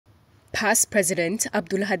Past President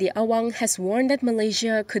Abdul Hadi Awang has warned that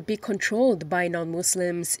Malaysia could be controlled by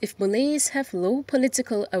non-Muslims if Malays have low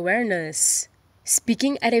political awareness.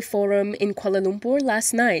 Speaking at a forum in Kuala Lumpur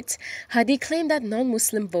last night, Hadi claimed that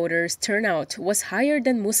non-Muslim voters' turnout was higher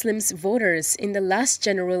than Muslims voters in the last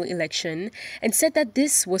general election and said that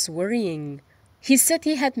this was worrying. He said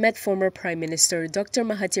he had met former Prime Minister Dr.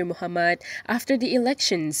 Mahathir Mohamad after the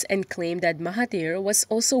elections and claimed that Mahathir was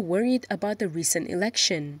also worried about the recent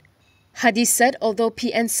election. Hadi said although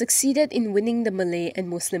PN succeeded in winning the Malay and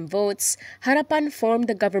Muslim votes, Harapan formed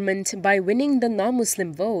the government by winning the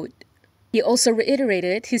non-Muslim vote. He also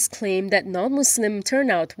reiterated his claim that non-Muslim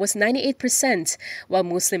turnout was 98%, while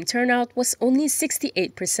Muslim turnout was only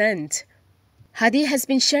 68%. Hadi has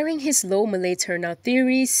been sharing his low Malay turnout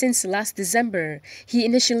theory since last December. He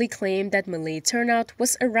initially claimed that Malay turnout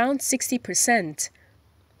was around 60%.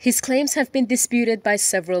 His claims have been disputed by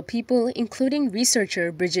several people, including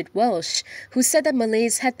researcher Bridget Welsh, who said that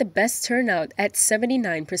Malays had the best turnout at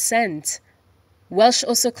 79%. Welsh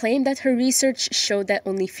also claimed that her research showed that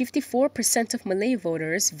only 54% of Malay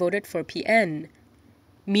voters voted for PN.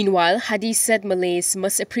 Meanwhile, Hadi said Malays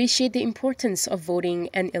must appreciate the importance of voting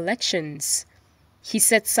and elections. He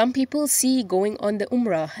said some people see going on the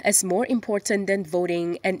Umrah as more important than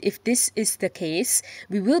voting, and if this is the case,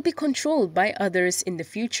 we will be controlled by others in the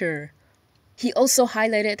future. He also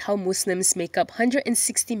highlighted how Muslims make up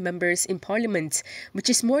 160 members in parliament, which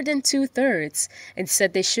is more than 2/3, and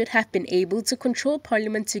said they should have been able to control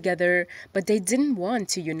parliament together, but they didn't want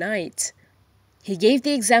to unite. He gave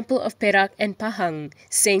the example of Perak and Pahang,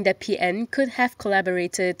 saying that PN could have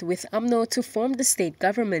collaborated with UMNO to form the state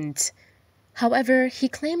government. However, he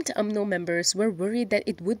claimed UMNO members were worried that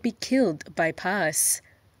it would be killed by PAS.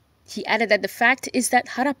 He added that the fact is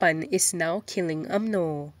that Harapan is now killing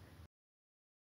UMNO.